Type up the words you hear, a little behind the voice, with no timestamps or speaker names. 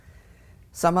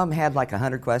Some of them had like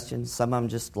 100 questions, some of them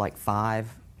just like 5.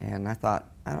 And I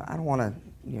thought, I don't want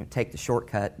to take the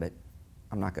shortcut, but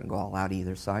I'm not going to go all out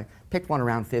either. So I picked one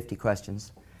around 50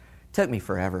 questions. Took me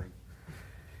forever.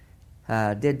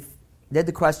 Did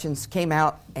the questions, came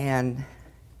out, and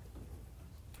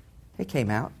it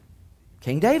came out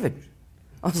King David.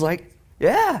 I was like,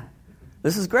 yeah,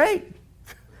 this is great.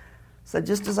 Said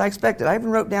just as I expected. I even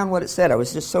wrote down what it said. I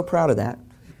was just so proud of that.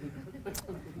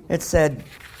 It said,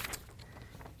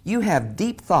 you have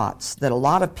deep thoughts that a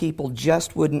lot of people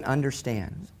just wouldn't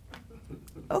understand.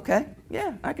 Okay,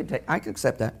 yeah, I could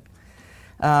accept that.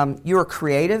 You are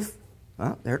creative.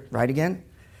 Well, there, right again.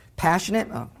 Passionate.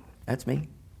 Oh, that's me.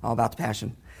 All about the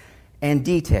passion. And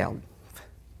detailed.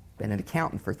 Been an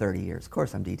accountant for 30 years. Of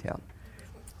course I'm detailed.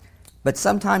 But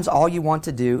sometimes all you want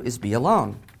to do is be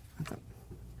alone. I thought,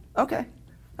 okay,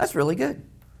 that's really good.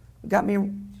 Got me,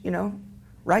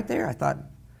 right there. I thought,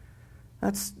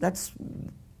 that's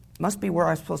must be where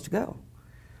I'm supposed to go.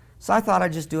 So I thought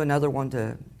I'd just do another one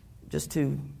to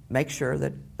make sure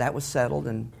that was settled,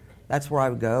 and that's where I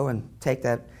would go and take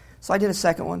that. So I did a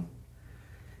second one,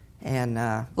 and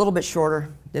a little bit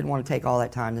shorter. Didn't want to take all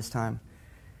that time this time.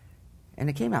 And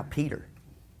it came out Peter.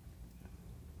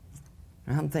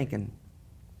 And I'm thinking,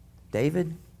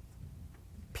 David?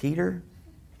 Peter?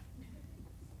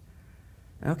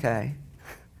 Okay.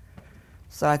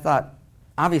 So I thought,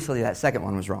 obviously that second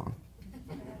one was wrong.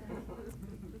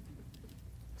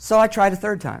 So I tried a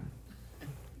third time.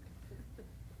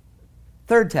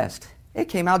 Third test. It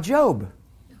came out Job.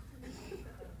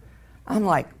 I'm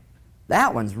like,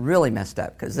 that one's really messed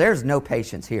up because there's no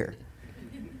patience here.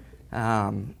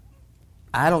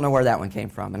 I don't know where that one came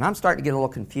from. And I'm starting to get a little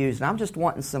confused. And I'm just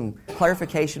wanting some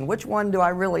clarification. Which one do I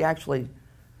really actually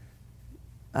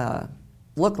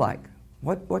look like?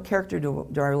 What character do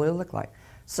I really look like?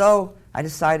 So I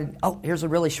decided, here's a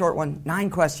really short one, 9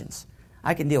 questions.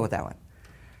 I can deal with that one.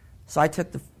 So I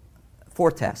took the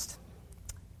fourth test.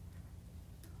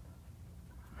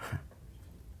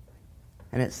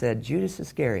 And it said, Judas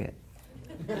Iscariot.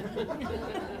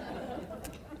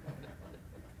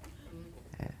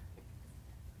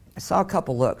 I saw a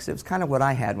couple looks. It was kind of what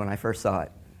I had when I first saw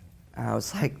it. I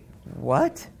was like,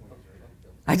 what?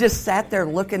 I just sat there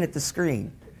looking at the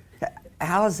screen.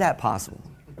 How is that possible?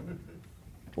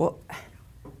 Well,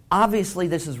 obviously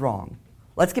this is wrong.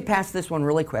 Let's get past this one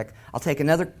really quick. I'll take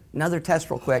another test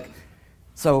real quick,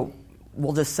 so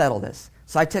we'll just settle this.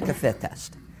 So I took a 5th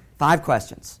test. 5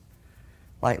 questions.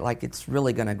 Like it's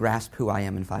really going to grasp who I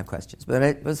am in 5 questions. But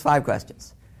it was 5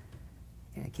 questions.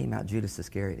 And it came out Judas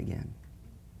Iscariot again.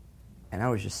 And I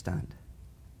was just stunned.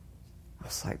 I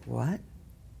was like, what?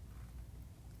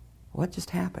 What just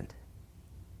happened?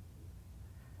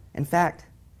 In fact,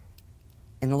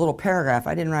 in the little paragraph,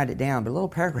 I didn't write it down, but a little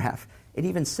paragraph, it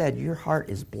even said, your heart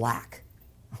is black.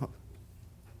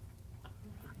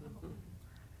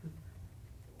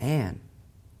 And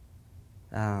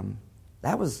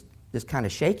that was just kind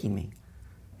of shaking me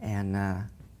and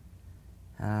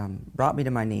brought me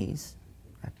to my knees.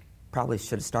 I probably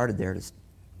should have started there,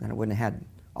 then I wouldn't have had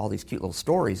all these cute little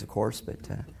stories, of course, but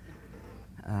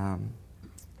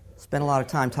spent a lot of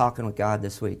time talking with God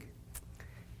this week.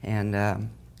 And a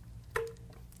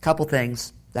couple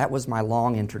things. That was my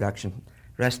long introduction.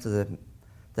 The rest of the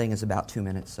thing is about 2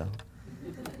 minutes, so.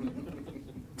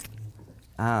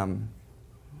 I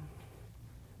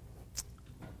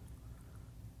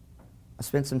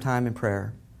spent some time in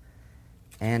prayer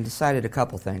and decided a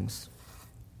couple things.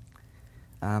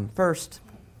 First,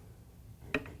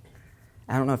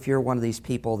 I don't know if you're one of these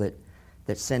people that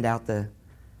send out the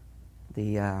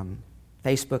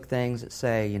Facebook things that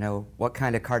say, what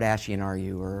kind of Kardashian are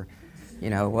you? Or,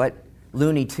 what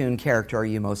Looney Tune character are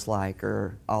you most like?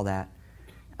 Or all that.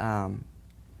 I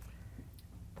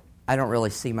don't really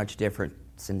see much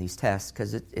difference in these tests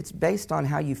because it's based on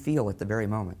how you feel at the very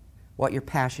moment, what your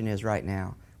passion is right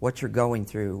now, what you're going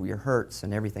through, your hurts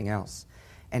and everything else.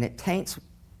 And it taints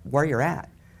where you're at.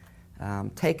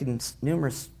 Taken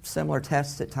numerous similar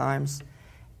tests at times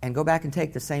and go back and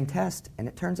take the same test and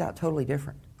it turns out totally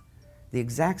different. The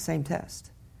exact same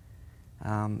test.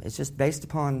 It's just based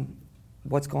upon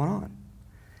what's going on.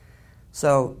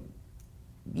 So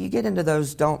you get into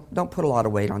those, don't put a lot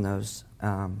of weight on those.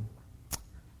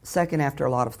 Second, after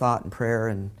a lot of thought and prayer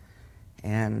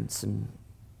and some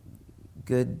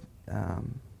good,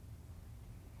 some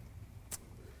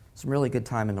really good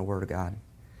time in the Word of God,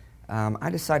 I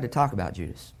decided to talk about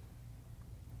Judas.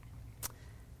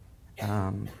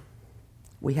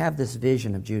 We have this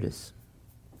vision of Judas.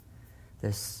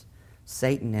 This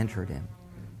Satan entered him.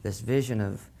 This vision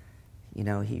of,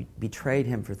 he betrayed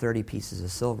him for 30 pieces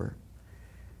of silver.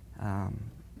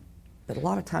 But a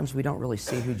lot of times we don't really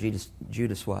see who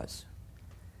Judas was.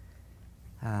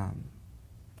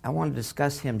 I want to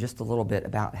discuss him just a little bit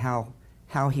about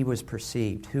how he was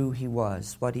perceived, who he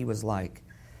was, what he was like.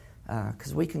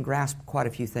 Because we can grasp quite a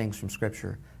few things from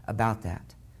Scripture about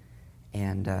that.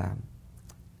 And I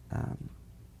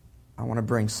want to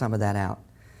bring some of that out.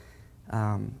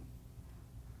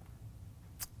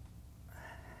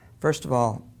 First of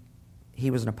all,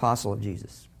 he was an apostle of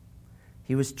Jesus.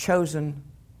 He was chosen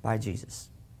by Jesus.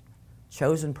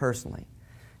 Chosen personally.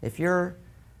 If you're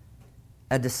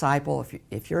a disciple,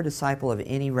 if you're a disciple of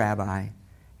any rabbi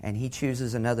and he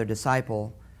chooses another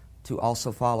disciple to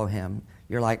also follow him,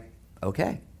 you're like,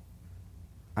 okay.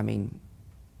 I mean,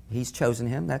 he's chosen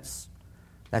him. That's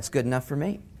good enough for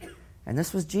me. And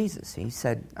this was Jesus. He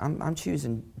said, I'm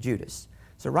choosing Judas.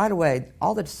 So right away,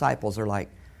 all the disciples are like,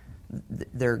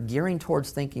 they're gearing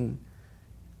towards thinking,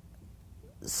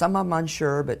 some of them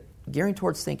unsure, but gearing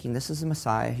towards thinking this is the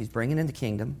Messiah. He's bringing in the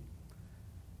kingdom.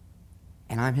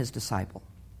 And I'm his disciple.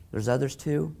 There's others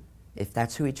too. If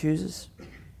that's who he chooses,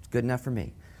 it's good enough for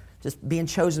me. Just being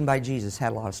chosen by Jesus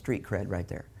had a lot of street cred right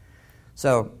there.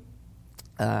 So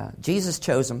Jesus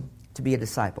chose him to be a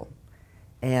disciple.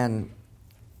 And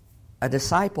a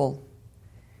disciple,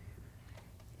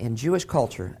 in Jewish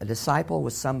culture, a disciple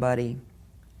was somebody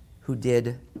who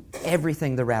did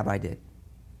everything the rabbi did.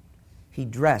 He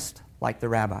dressed like the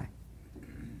rabbi.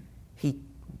 He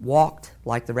walked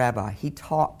like the rabbi. He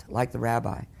talked like the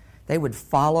rabbi. They would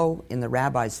follow in the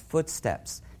rabbi's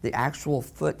footsteps, the actual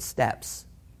footsteps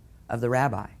of the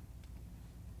rabbi,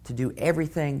 to do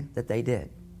everything that they did.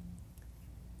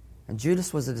 And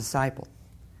Judas was a disciple,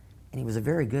 and he was a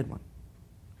very good one.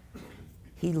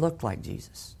 He looked like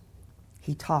Jesus.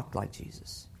 He talked like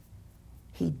Jesus.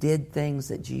 He did things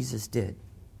that Jesus did.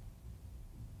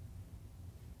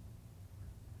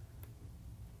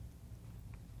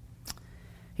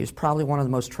 He was probably one of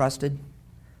the most trusted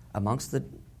amongst the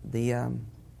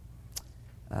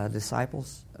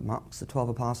disciples, amongst the 12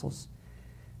 apostles.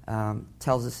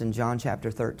 Tells us in John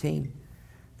chapter 13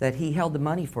 that he held the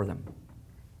money for them.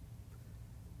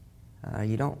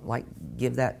 You don't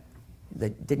give that. They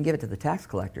didn't give it to the tax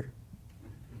collector.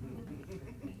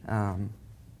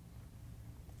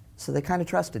 So they kind of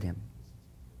trusted him.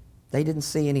 They didn't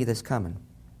see any of this coming.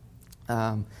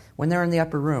 When they're in the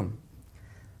upper room,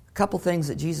 a couple things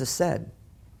that Jesus said.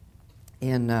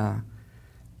 I'm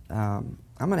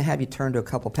going to have you turn to a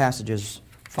couple passages.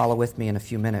 Follow with me in a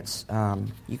few minutes.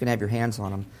 You can have your hands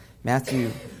on them.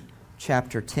 Matthew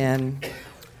chapter 10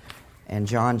 and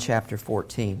John chapter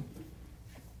 14.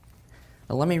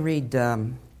 Now, let me read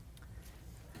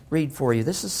for you.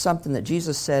 This is something that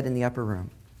Jesus said in the upper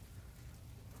room.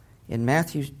 In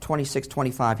Matthew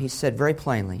 26:25, he said very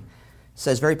plainly,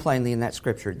 says very plainly in that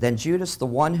scripture, "Then Judas, the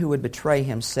one who would betray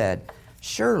him, said,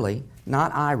 'Surely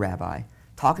not I, Rabbi.'"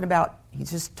 Talking about, he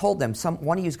just told them,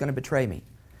 one of you is going to betray me.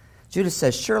 Judas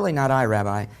says, "Surely not I,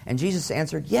 Rabbi." And Jesus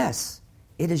answered, "Yes,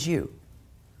 it is you."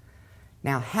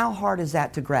 Now, how hard is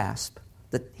that to grasp,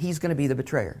 that he's going to be the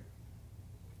betrayer?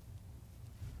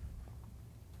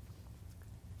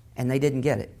 And they didn't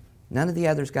get it. None of the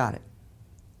others got it.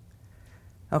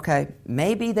 Okay,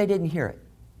 maybe they didn't hear it.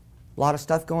 A lot of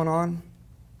stuff going on.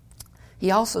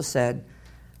 He also said,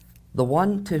 "The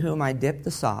one to whom I dip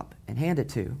the sop and hand it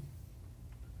to,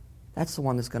 that's the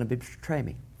one that's going to betray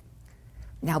me."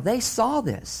 Now, they saw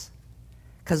this,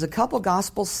 because a couple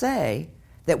Gospels say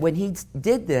that when he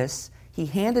did this, he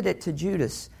handed it to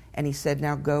Judas, and he said,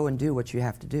 "Now go and do what you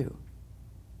have to do."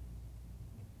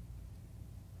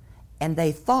 And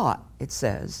they thought, it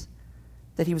says,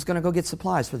 that he was going to go get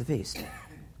supplies for the feast.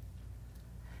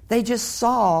 They just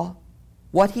saw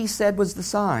what he said was the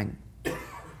sign,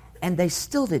 and they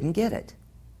still didn't get it.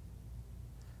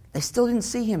 They still didn't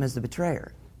see him as the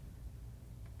betrayer.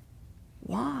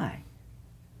 Why?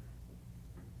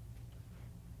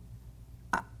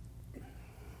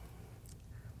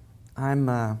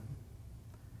 I'm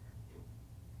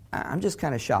just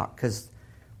kind of shocked, because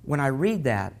when I read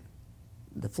that,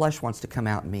 the flesh wants to come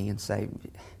out in me and say,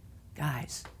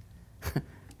 "Guys,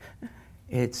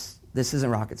 this isn't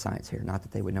rocket science here." Not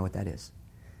that they would know what that is.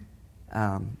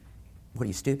 What are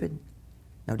you, stupid?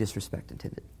 No disrespect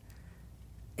intended.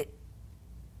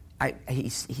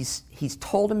 He's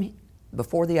told him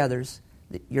before the others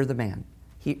that you're the man.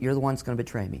 You're the one that's going to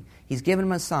betray me. He's given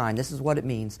them a sign. This is what it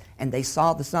means. And they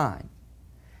saw the sign.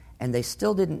 And they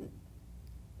still didn't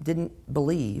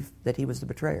believe that he was the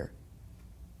betrayer.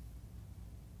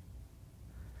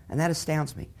 And that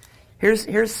astounds me.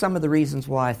 Here's some of the reasons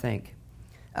why I think.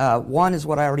 One is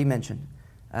what I already mentioned.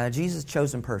 Jesus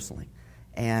chose him personally.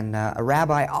 And a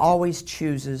rabbi always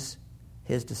chooses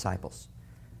his disciples.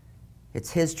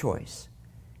 It's his choice.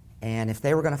 And if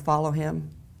they were going to follow him,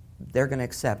 they're going to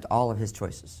accept all of his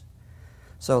choices.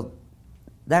 So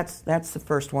that's the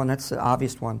first one. That's the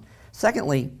obvious one.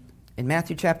 Secondly, in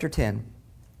Matthew chapter 10,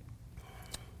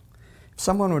 if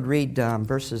someone would read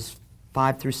verses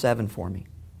 5 through 7 for me.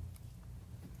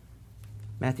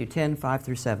 Matthew 10, 5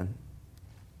 through 7.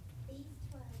 These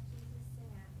 12 Jesus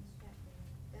sent out, instructing them,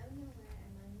 "Go nowhere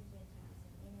among the Gentiles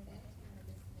and enter the town of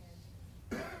the Samaritans.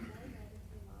 Go later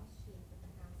to the lost sheep of the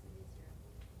house of Israel,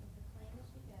 and proclaim as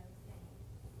you go,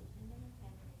 saying, The kingdom of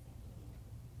heaven is at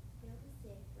hand. Heal the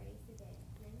sick, raise the dead,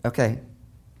 cleanse Okay,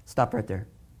 stop right there.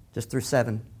 Just through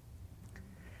 7.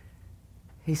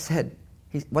 He said,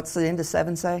 what's the end of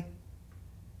 7 say?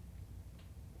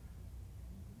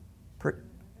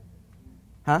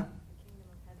 Huh?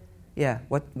 Yeah,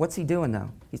 what's he doing though?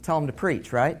 He's telling them to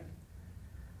preach, right?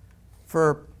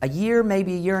 For a year,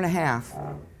 maybe a year and a half,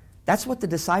 that's what the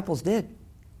disciples did.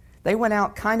 They went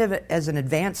out kind of as an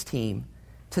advance team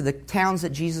to the towns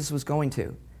that Jesus was going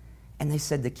to. And they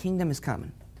said, the kingdom is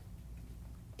coming.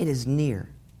 It is near.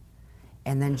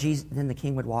 And then the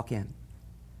king would walk in.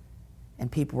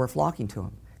 And people were flocking to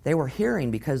him. They were hearing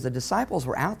because the disciples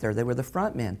were out there. They were the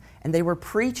front men. And they were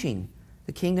preaching,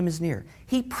 the kingdom is near.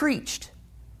 He preached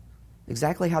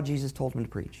exactly how Jesus told him to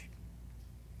preach.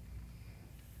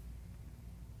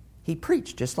 He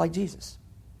preached just like Jesus.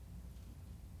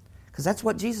 Because that's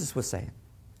what Jesus was saying.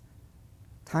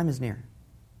 Time is near.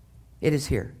 It is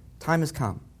here. Time has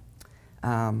come.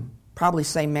 Probably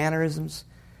same mannerisms.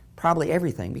 Probably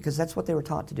everything. Because that's what they were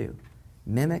taught to do.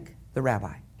 Mimic the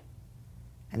rabbi.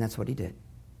 And that's what he did.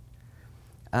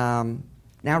 Now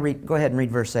go ahead and read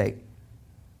verse 8. Heal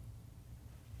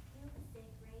the sick,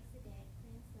 raise the dead,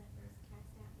 cleanse lepers,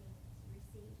 cast out demons,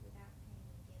 receive without pain,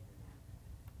 and give without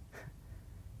money.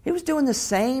 He was doing the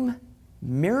same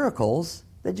miracles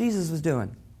that Jesus was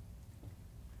doing.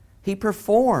 He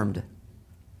performed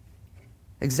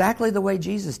exactly the way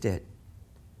Jesus did.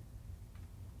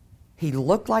 He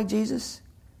looked like Jesus.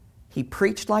 He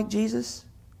preached like Jesus.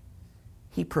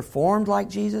 He performed like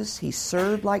Jesus. He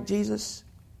served like Jesus.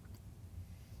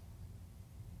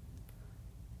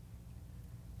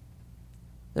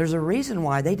 There's a reason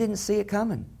why they didn't see it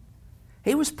coming.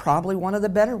 He was probably one of the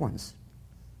better ones.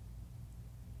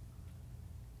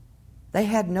 They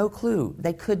had no clue.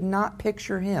 They could not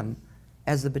picture him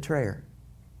as the betrayer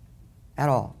at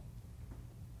all.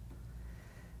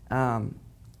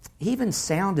 He even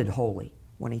sounded holy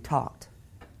when he talked.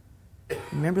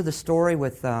 Remember the story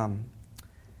with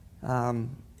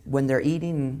when they're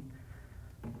eating,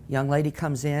 a young lady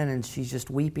comes in and she's just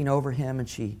weeping over him, and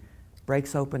she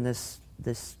breaks open this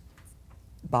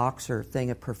box or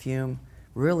thing of perfume,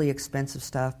 really expensive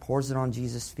stuff, pours it on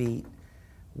Jesus' feet,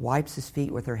 wipes his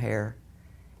feet with her hair,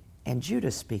 and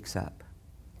Judas speaks up.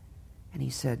 And he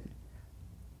said,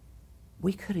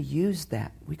 we could have used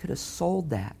that. We could have sold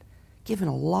that, given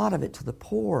a lot of it to the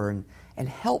poor and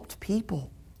helped people.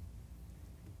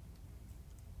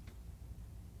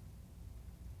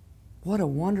 What a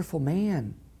wonderful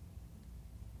man.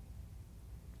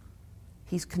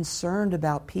 He's concerned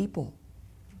about people,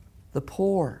 the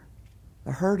poor,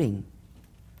 the hurting.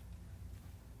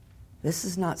 This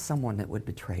is not someone that would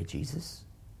betray Jesus.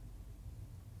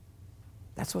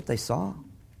 That's what they saw.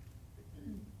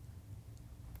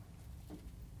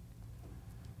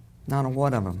 Not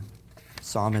one of them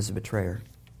saw him as a betrayer.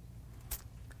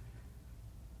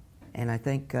 And I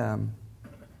think, I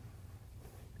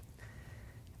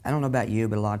don't know about you,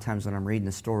 but a lot of times when I'm reading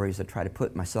the stories, I try to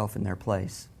put myself in their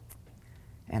place.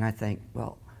 And I think,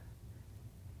 well,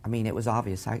 I mean, it was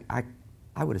obvious. I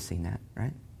would have seen that,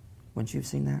 right? Wouldn't you have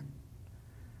seen that?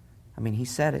 I mean, he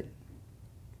said it.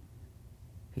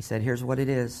 He said, here's what it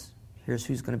is. Here's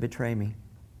who's going to betray me.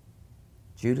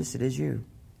 Judas, it is you.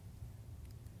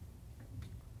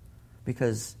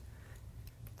 Because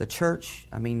the church,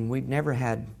 I mean, we've never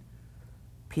had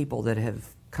people that have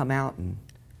come out and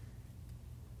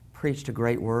preached a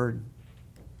great word,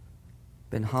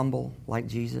 been humble like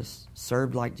Jesus,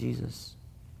 served like Jesus,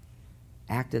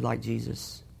 acted like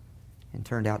Jesus, and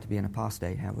turned out to be an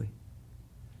apostate, have we?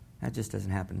 That just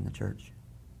doesn't happen in the church.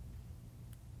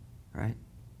 Right?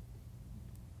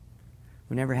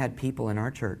 We never had people in our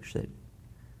church that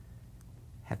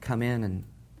have come in and,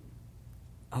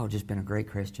 just been a great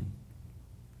Christian.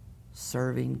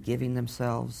 Serving, giving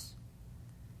themselves,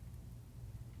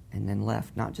 and then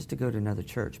left, not just to go to another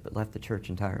church, but left the church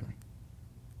entirely.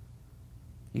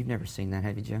 You've never seen that,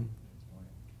 have you, Jim?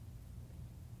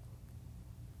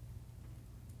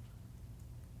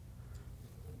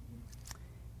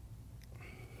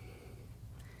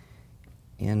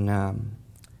 In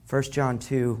 1 John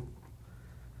 2,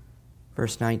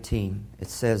 verse 19, it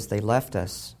says, they left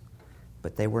us,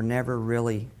 but they were never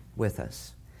really with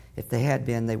us. If they had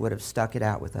been, they would have stuck it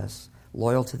out with us,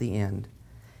 loyal to the end.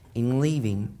 In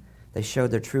leaving, they showed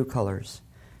their true colors,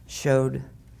 showed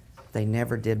they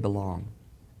never did belong.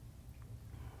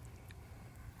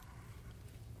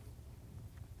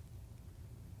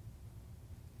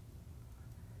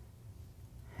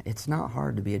 It's not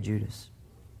hard to be a Judas.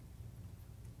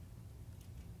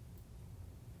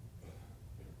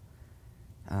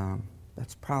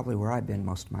 That's probably where I've been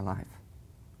most of my life.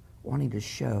 Wanting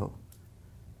to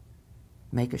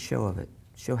make a show of it,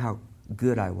 show how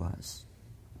good I was.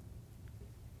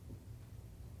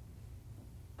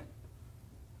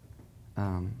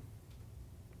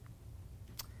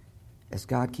 As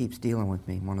God keeps dealing with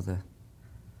me, one of the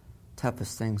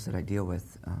toughest things that I deal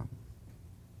with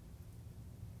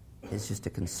is just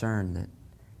a concern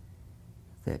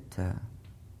that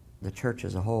the church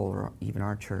as a whole, or even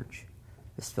our church,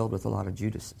 is filled with a lot of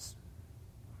Judases.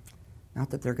 Not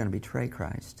that they're going to betray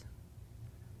Christ,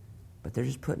 but they're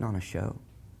just putting on a show.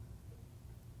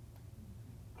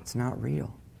 It's not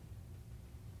real.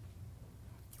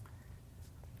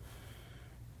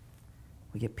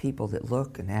 We get people that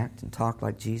look and act and talk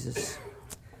like Jesus,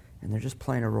 and they're just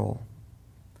playing a role.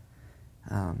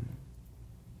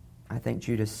 I think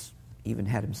Judas even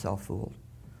had himself fooled,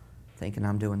 thinking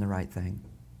I'm doing the right thing.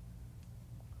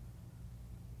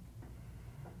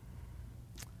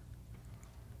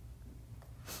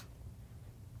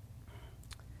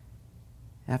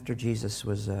 After Jesus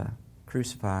was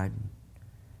crucified,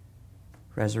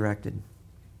 resurrected,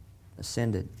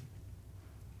 ascended,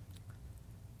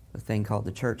 the thing called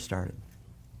the church started.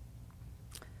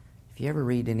 If you ever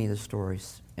read any of the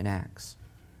stories in Acts,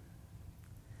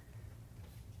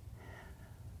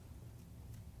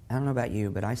 I don't know about you,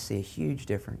 but I see a huge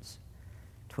difference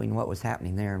between what was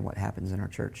happening there and what happens in our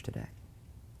church today.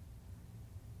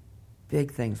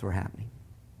 Big things were happening.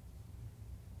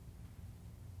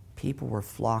 People were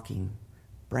flocking,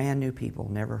 brand new people,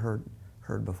 never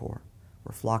heard before,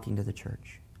 were flocking to the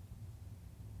church.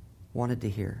 Wanted to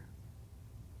hear.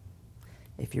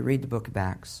 If you read the book of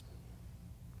Acts,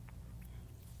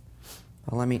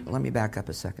 well, let me back up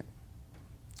a second.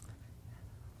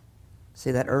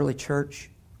 See, that early church,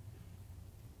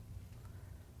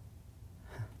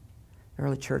 the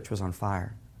early church was on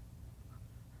fire.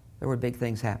 There were big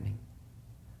things happening.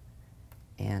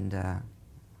 And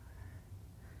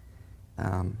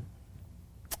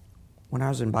when I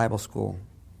was in Bible school,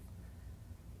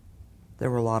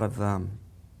 there were a lot of,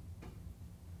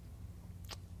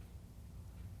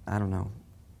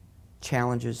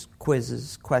 challenges,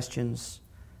 quizzes, questions,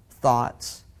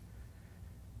 thoughts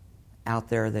out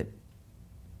there that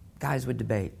guys would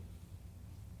debate.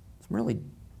 Some really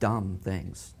dumb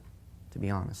things, to be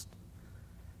honest.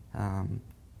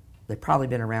 They've probably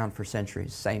been around for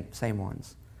centuries, same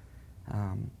ones.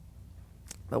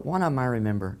 But one of them I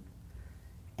remember,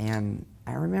 and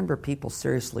I remember people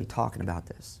seriously talking about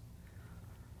this,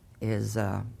 is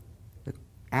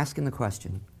asking the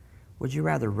question, would you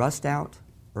rather rust out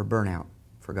or burn out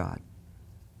for God?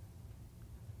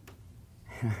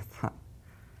 And I thought,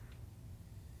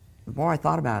 the more I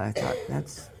thought about it, I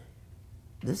thought,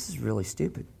 this is really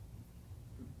stupid.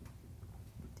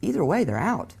 Either way, they're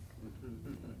out.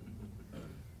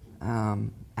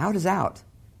 Out is out,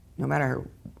 no matter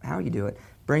how you do it.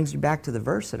 Brings you back to the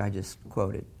verse that I just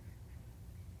quoted.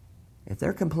 If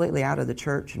they're completely out of the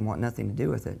church and want nothing to do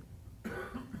with it,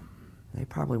 they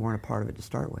probably weren't a part of it to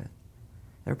start with.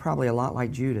 They're probably a lot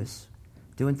like Judas,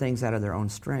 doing things out of their own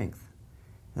strength.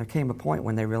 There came a point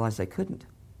when they realized they couldn't.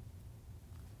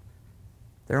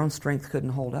 Their own strength couldn't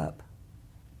hold up.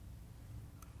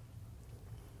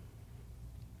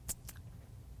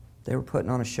 They were putting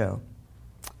on a show.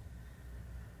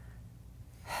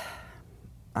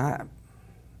 I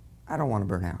don't want to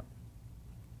burn out.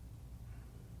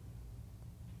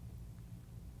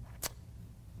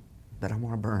 But I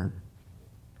want to burn.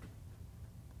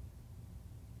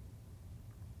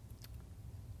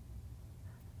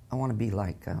 I want to be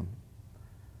like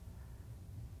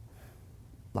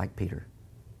Peter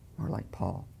or like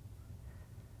Paul.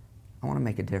 I want to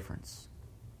make a difference.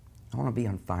 I want to be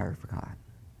on fire for God.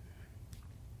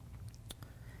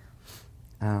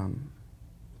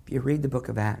 If you read the book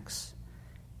of Acts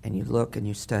and you look and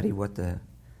you study what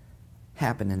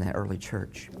happened in that early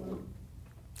church,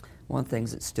 one of the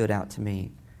things that stood out to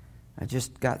me, I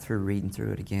just got through reading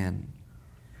through it again.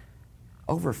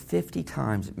 Over 50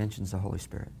 times it mentions the Holy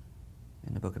Spirit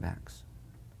in the book of Acts.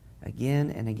 Again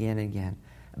and again and again.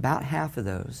 About half of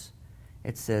those,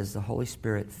 it says the Holy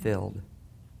Spirit filled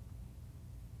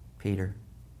Peter,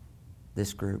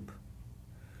 this group,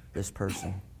 this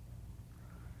person.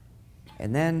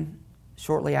 And then,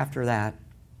 shortly after that,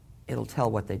 it'll tell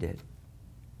what they did.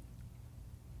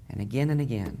 And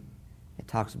again, it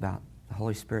talks about the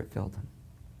Holy Spirit filled them,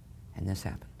 and this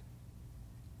happened.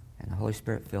 And the Holy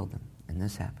Spirit filled them, and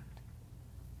this happened.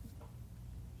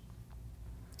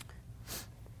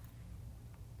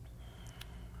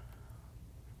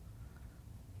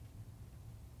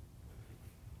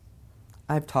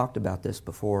 I've talked about this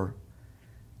before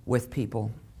with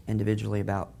people individually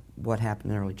about what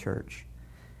happened in the early church.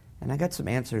 And I got some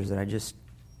answers that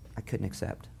I couldn't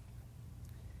accept.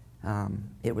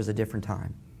 It was a different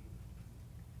time.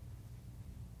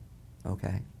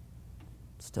 Okay.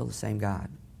 Still the same God.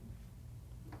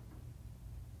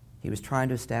 He was trying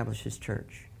to establish His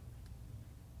church.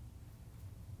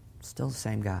 Still the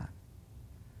same God.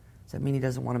 Does that mean He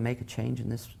doesn't want to make a change in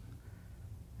this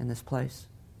place?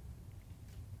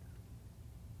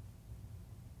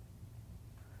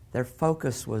 Their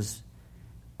focus was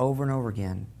over and over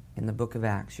again in the book of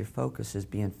Acts. Your focus is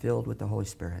being filled with the Holy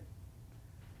Spirit.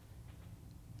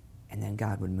 And then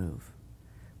God would move.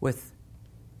 With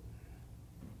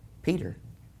Peter,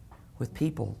 with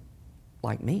people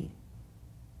like me.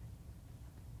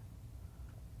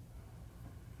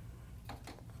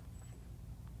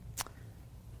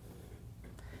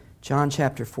 John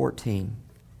chapter 14.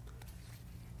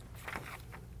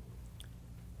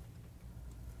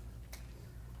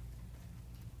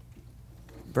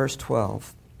 Verse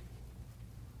 12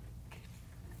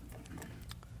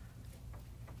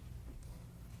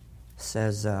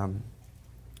 says,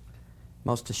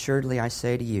 most assuredly I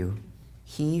say to you,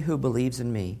 he who believes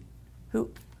in me,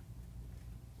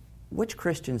 which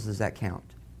Christians does that count?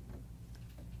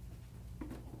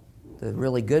 The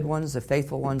really good ones, the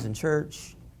faithful ones in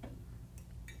church?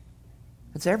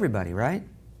 It's everybody, right?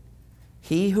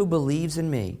 He who believes in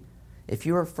me, if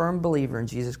you are a firm believer in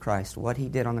Jesus Christ, what He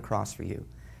did on the cross for you,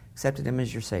 accepted Him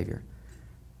as your Savior,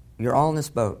 you're all in this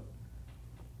boat.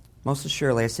 Most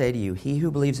assuredly, I say to you, he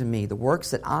who believes in me, the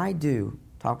works that I do,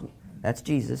 that's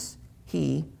Jesus,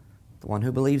 he, the one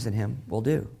who believes in Him, will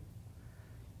do.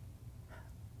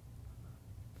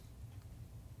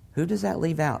 Who does that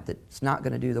leave out that's not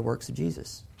going to do the works of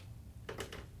Jesus?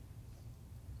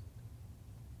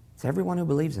 It's everyone who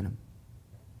believes in Him.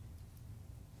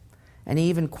 And He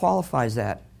even qualifies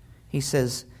that. He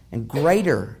says, and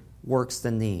greater works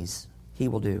than these He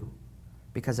will do,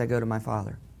 because I go to my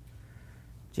Father.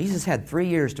 Jesus had 3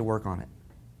 years to work on it.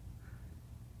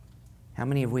 How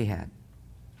many have we had?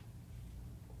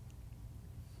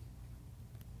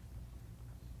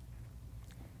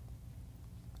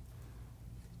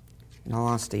 In all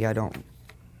honesty, I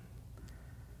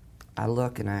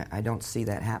look and I don't see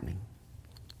that happening.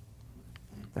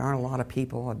 There aren't a lot of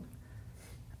people,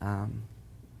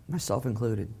 myself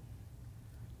included,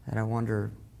 that I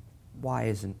wonder, why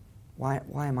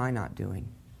am I not doing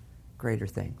greater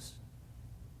things?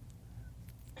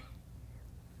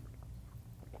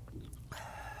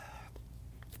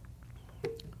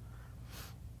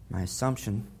 My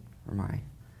assumption, or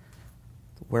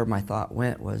where my thought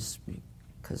went, was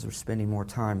because we're spending more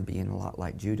time being a lot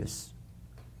like Judas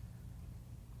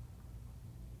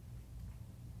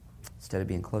instead of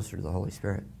being closer to the Holy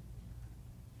Spirit.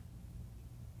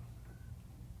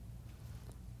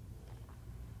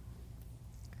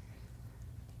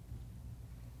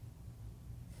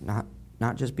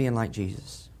 Not just being like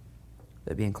Jesus,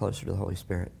 but being closer to the Holy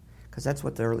Spirit. Because that's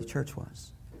what the early church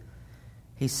was.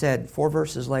 He said, 4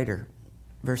 verses later,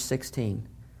 verse 16,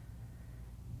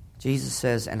 Jesus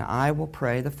says, and I will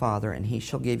pray the Father, and He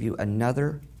shall give you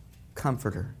another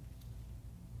comforter.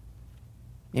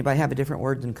 Anybody have a different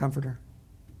word than comforter?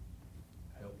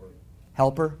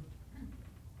 Helper?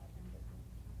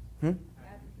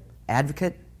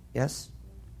 Advocate? Yes?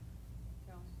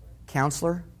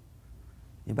 Counselor?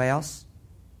 Anybody else?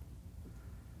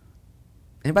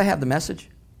 Anybody have the Message?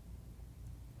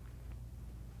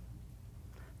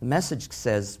 The Message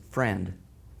says friend.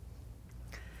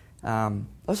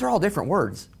 Those are all different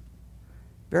words.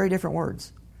 Very different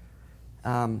words.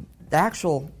 The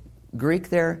actual Greek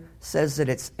there says that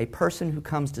it's a person who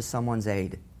comes to someone's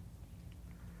aid.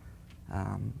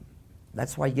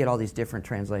 That's why you get all these different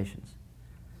translations.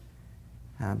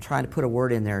 Trying to put a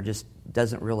word in there just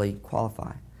doesn't really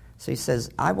qualify. So he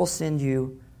says, I will send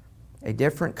you a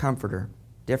different comforter,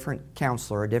 different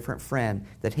counselor, a different friend,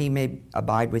 that He may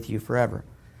abide with you forever.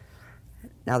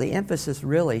 Now the emphasis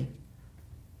really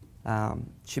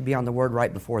should be on the word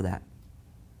right before that.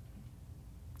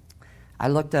 I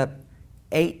looked up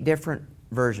 8 different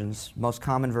versions, most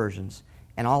common versions,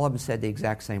 and all of them said the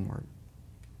exact same word.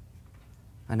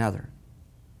 another.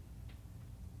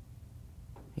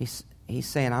 He's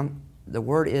saying, the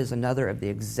word is another of the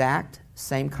exact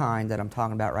same kind that I'm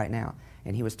talking about right now.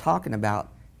 And he was talking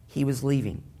about he was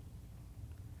leaving.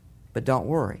 But don't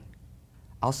worry.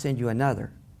 I'll send you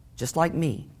another, just like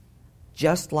me,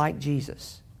 just like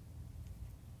Jesus,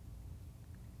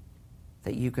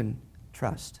 that you can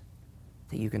trust,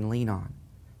 that you can lean on,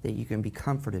 that you can be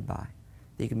comforted by,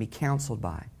 that you can be counseled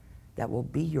by, that will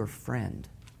be your friend.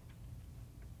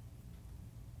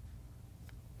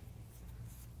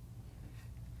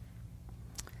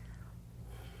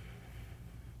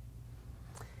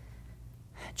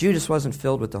 Judas wasn't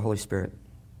filled with the Holy Spirit.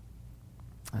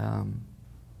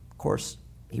 Of course,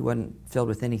 he wasn't filled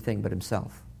with anything but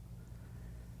himself.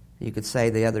 You could say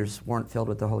the others weren't filled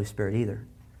with the Holy Spirit either,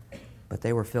 but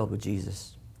they were filled with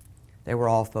Jesus. They were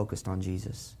all focused on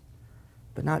Jesus,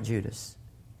 but not Judas.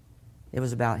 It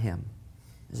was about him.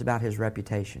 It was about his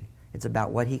reputation. It's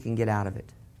about what he can get out of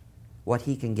it, what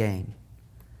he can gain.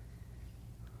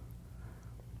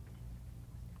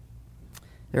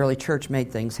 The early church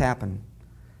made things happen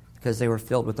because they were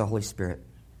filled with the Holy Spirit.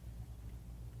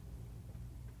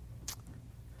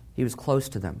 He was close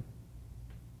to them,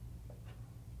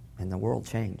 and the world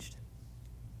changed.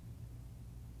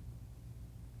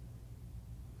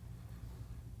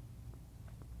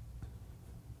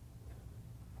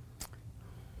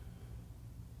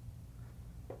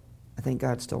 I think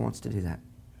God still wants to do that.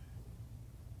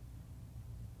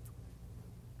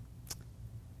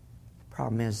 The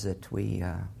problem is that we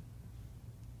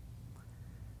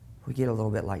get a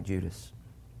little bit like Judas,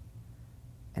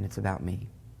 and it's about me.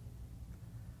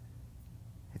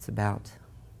 It's about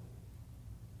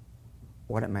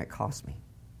what it might cost me,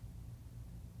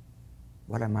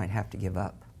 what I might have to give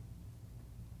up,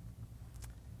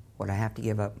 what I have to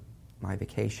give up my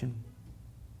vacation,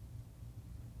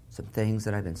 some things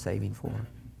that I've been saving for,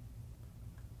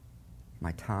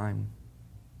 my time,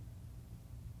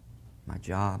 my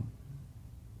job.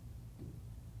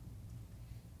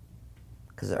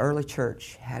 Because the early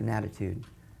church had an attitude.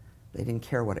 They didn't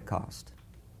care what it cost.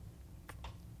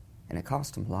 And it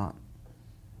cost them a lot.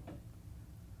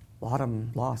 A lot of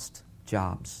them lost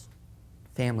jobs,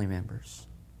 family members,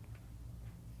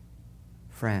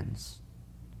 friends,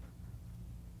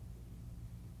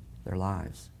 their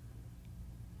lives.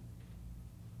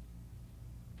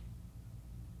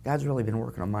 God's really been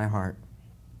working on my heart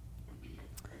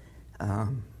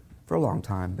for a long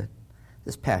time, but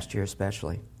this past year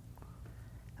especially.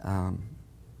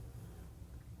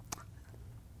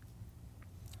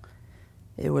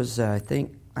 It was, I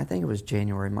think it was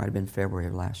January, it might have been February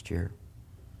of last year.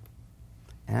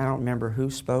 And I don't remember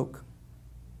who spoke,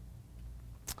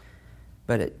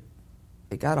 but it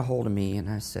got a hold of me, and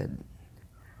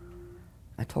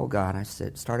I told God,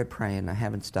 started praying, I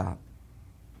haven't stopped,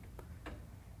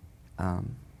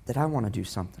 that I want to do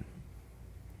something.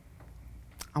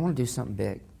 I want to do something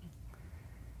big.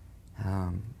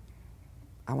 I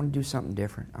want to do something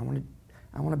different. I want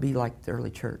to be like the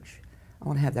early church. I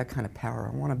want to have that kind of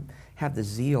power. I want to have the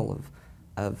zeal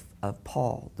of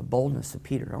Paul, the boldness of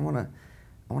Peter. I want to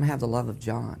have the love of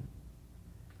John.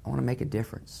 I want to make a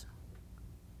difference.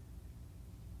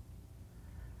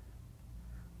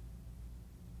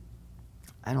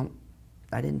 I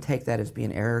didn't take that as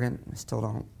being arrogant. I still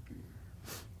don't.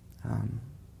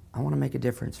 I want to make a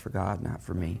difference for God, not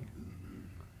for me.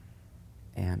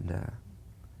 And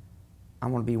I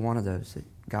want to be one of those that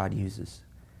God uses,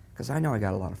 because I know I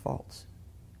got a lot of faults.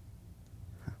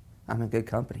 I'm in good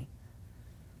company.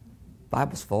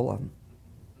 Bible's full of them.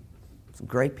 Some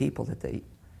great people that he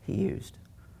used.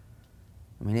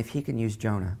 I mean, if he can use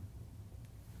Jonah,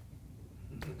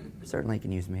 certainly he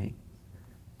can use me.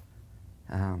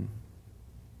 I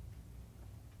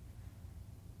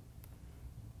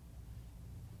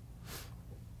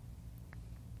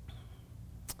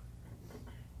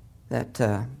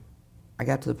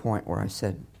got to the point where I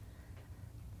said,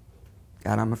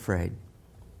 God, I'm afraid.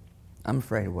 I'm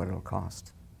afraid of what it'll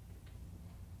cost.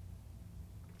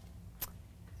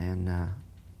 And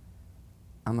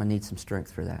I'm going to need some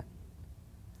strength for that.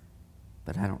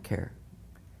 But I don't care.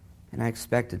 And I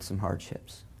expected some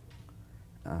hardships.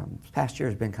 This past year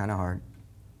has been kind of hard.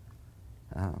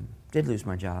 Did lose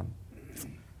my job.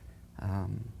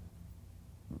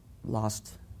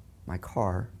 Lost my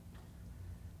car,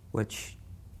 which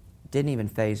didn't even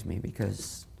faze me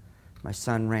because my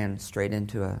son ran straight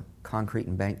into a concrete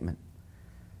embankment.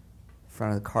 The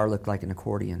front of the car looked like an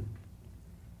accordion.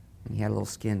 And he had a little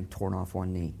skin torn off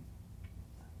one knee.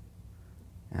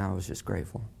 And I was just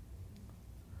grateful.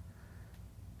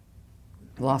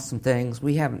 Lost some things.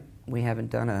 We haven't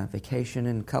done a vacation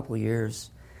in a couple of years.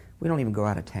 We don't even go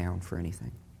out of town for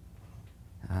anything.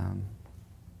 And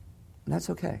that's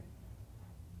okay.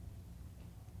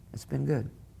 It's been good.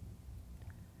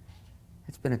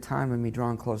 It's been a time of me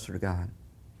drawing closer to God.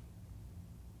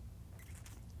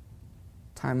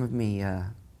 Time of me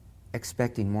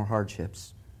expecting more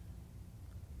hardships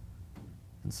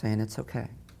and saying it's okay.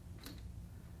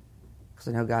 Because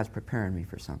I know God's preparing me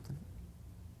for something.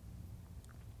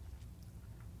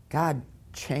 God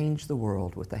changed the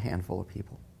world with a handful of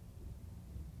people.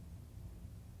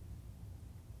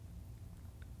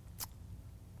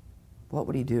 What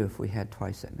would he do if we had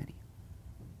twice that many?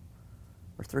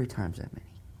 Or 3 times that many?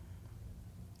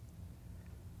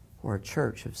 Or a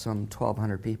church of some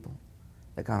 1,200 people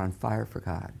that got on fire for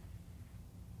God?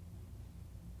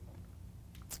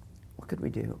 What could we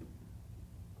do?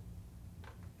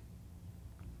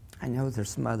 I know there's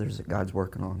some others that God's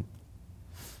working on.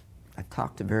 I've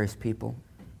talked to various people,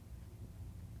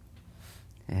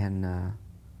 and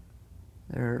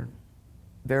they're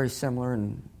very similar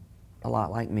and a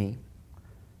lot like me.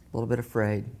 A little bit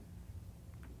afraid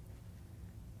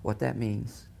what that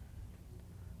means,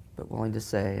 but willing to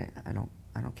say, I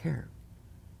don't care.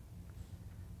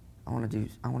 I want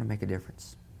to make a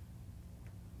difference.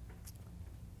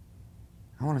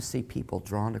 I want to see people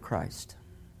drawn to Christ.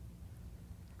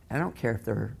 I don't care if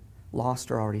they're lost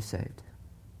or already saved.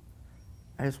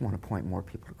 I just want to point more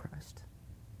people to Christ.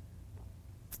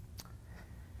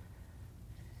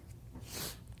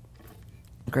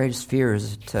 The greatest fear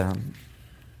is that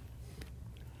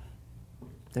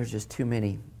there's just too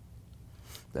many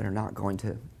that are not going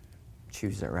to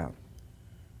choose that route.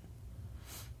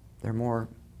 They're more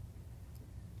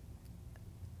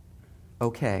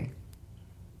okay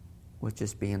with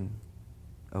just being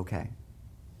okay,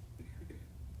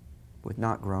 with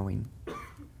not growing,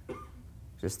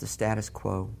 just the status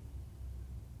quo.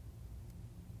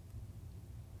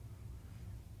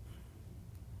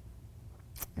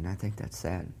 And I think that's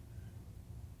sad,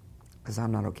 because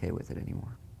I'm not okay with it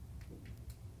anymore.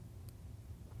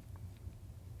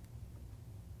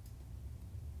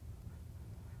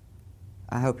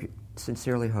 I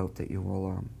sincerely hope that you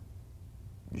will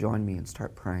join me and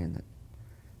start praying that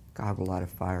God will light a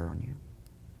fire on you,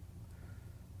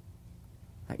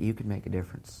 that you can make a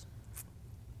difference,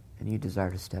 and you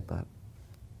desire to step up.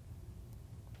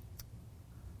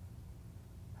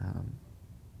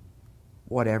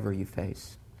 Whatever you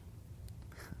face,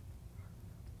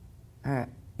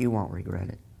 you won't regret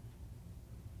it.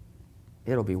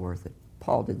 It'll be worth it.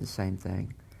 Paul did the same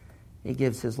thing. He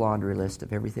gives his laundry list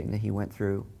of everything that he went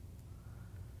through,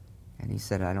 and he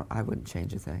said, I wouldn't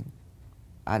change a thing.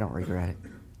 I don't regret it.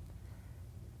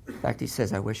 In fact, he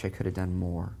says, I wish I could have done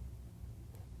more.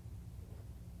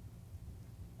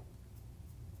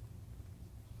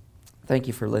 Thank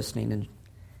you for listening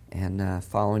and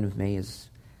following with me as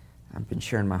I've been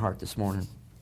sharing my heart this morning.